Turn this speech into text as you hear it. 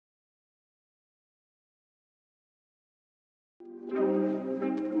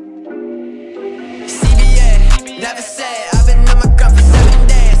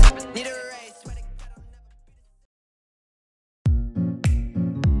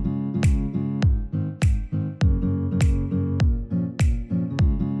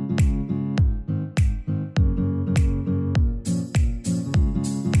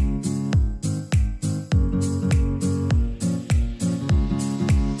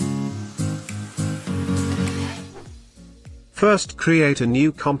First create a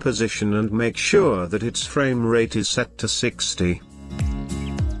new composition and make sure that its frame rate is set to 60.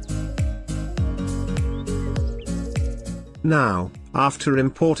 Now, after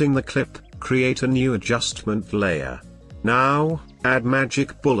importing the clip, create a new adjustment layer. Now, add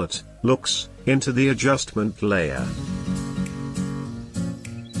Magic Bullet, Looks, into the adjustment layer.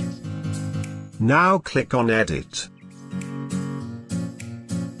 Now click on Edit.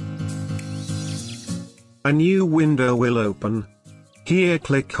 A new window will open. Here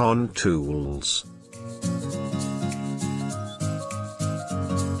click on Tools.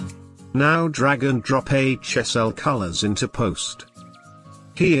 Now drag and drop HSL colors into Post.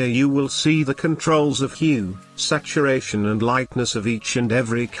 Here you will see the controls of hue, saturation and lightness of each and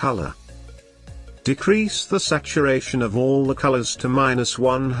every color. Decrease the saturation of all the colors to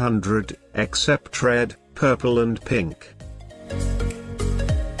 -100, except red, purple and pink.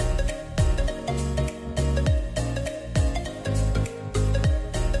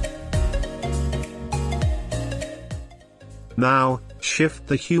 Now, shift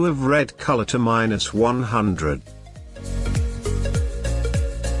the hue of red color to -100.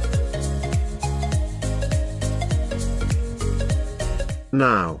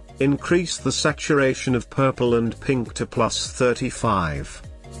 Now, increase the saturation of purple and pink to +35.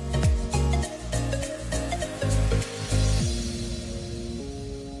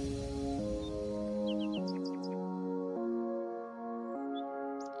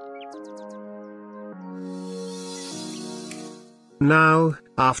 Now,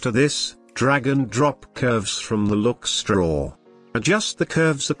 after this, drag and drop curves from the Looks drawer. Adjust the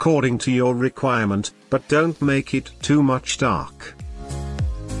curves according to your requirement, but don't make it too much dark.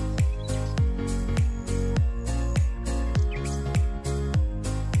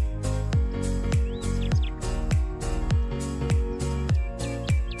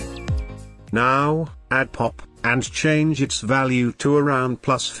 Now, add pop, and change its value to around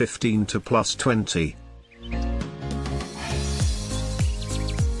 +15 to +20.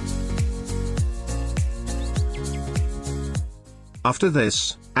 After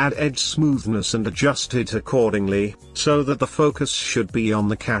this, add edge smoothness and adjust it accordingly, so that the focus should be on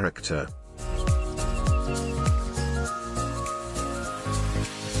the character.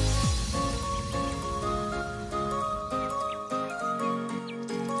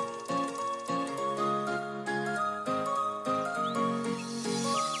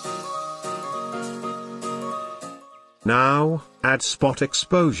 Now, add spot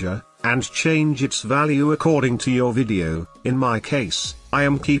exposure, and change its value according to your video. In my case, I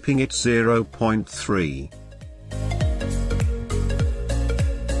am keeping it 0.3.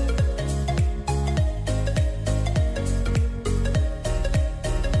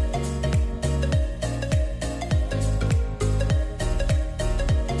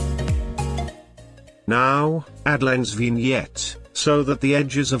 Now, add lens vignette, so that the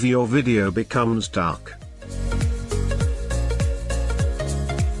edges of your video becomes dark.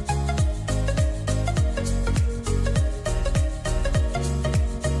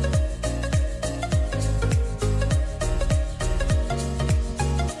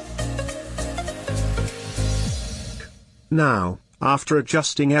 Now, after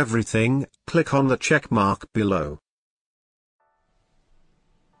adjusting everything, click on the check mark below.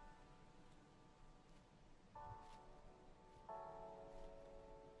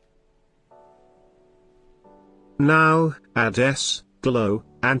 Now, add S-Glow,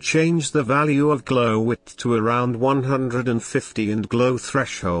 and change the value of glow width to around 150 and glow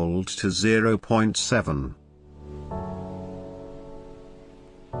threshold to 0.7.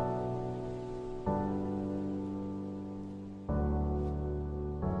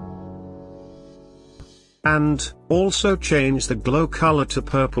 And, also change the glow color to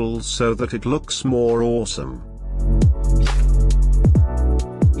purple so that it looks more awesome.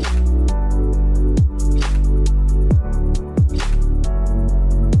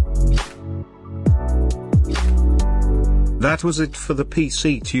 That was it for the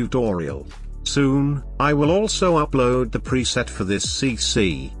PC tutorial. Soon, I will also upload the preset for this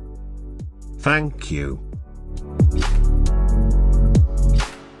CC. Thank you.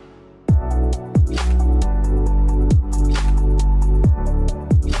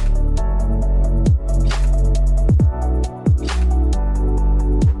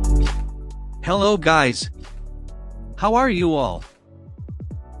 Hello guys! How are you all?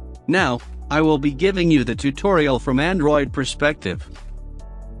 Now, I will be giving you the tutorial from Android perspective.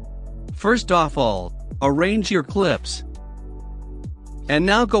 First of all, arrange your clips. And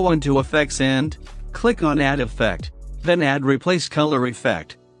now go into Effects and click on Add Effect, then add Replace Color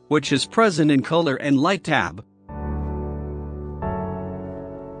Effect, which is present in Color and Light tab.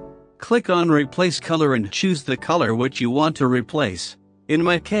 click on Replace Color and choose the color which you want to replace. In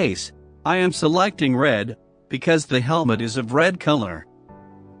my case, I am selecting red, because the helmet is of red color.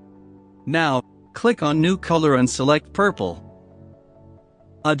 Now, click on New Color and select purple.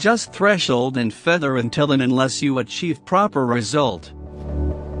 Adjust threshold and feather until and unless you achieve proper result.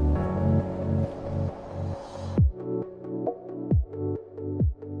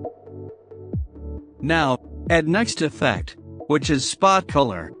 Now, add next effect, which is spot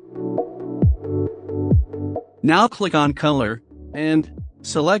color. Now click on Color, and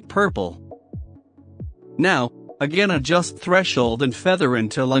select purple. Now, again adjust threshold and feather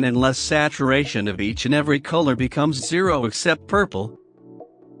until and unless saturation of each and every color becomes 0 except purple.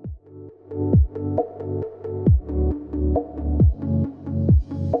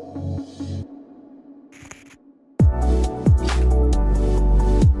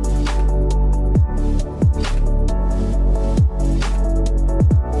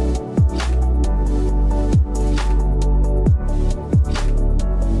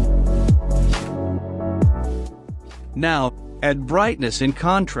 Now, add brightness and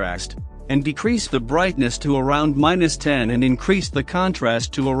contrast, and decrease the brightness to around -10 and increase the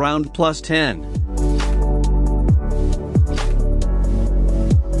contrast to around +10.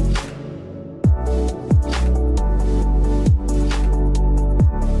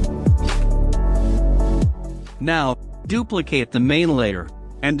 Now, duplicate the main layer,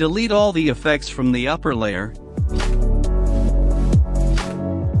 and delete all the effects from the upper layer.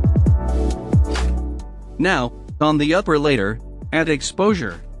 Now, on the upper layer, add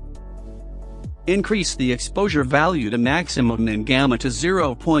exposure. Increase the exposure value to maximum and gamma to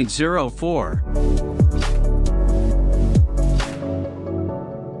 0.04.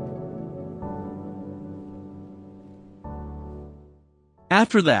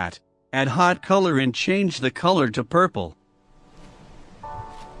 After that, add hot color and change the color to purple.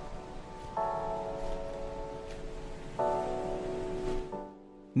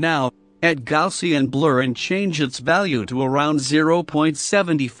 Now, add Gaussian blur and change its value to around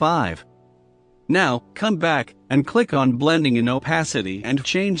 0.75. Now, come back and click on Blending and Opacity and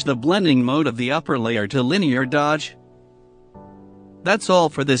change the blending mode of the upper layer to Linear Dodge. That's all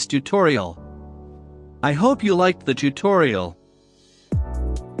for this tutorial. I hope you liked the tutorial.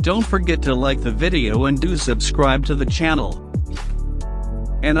 Don't forget to like the video and do subscribe to the channel.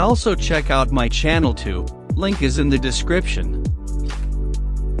 And also check out my channel too, link is in the description.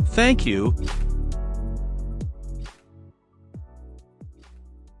 Thank you.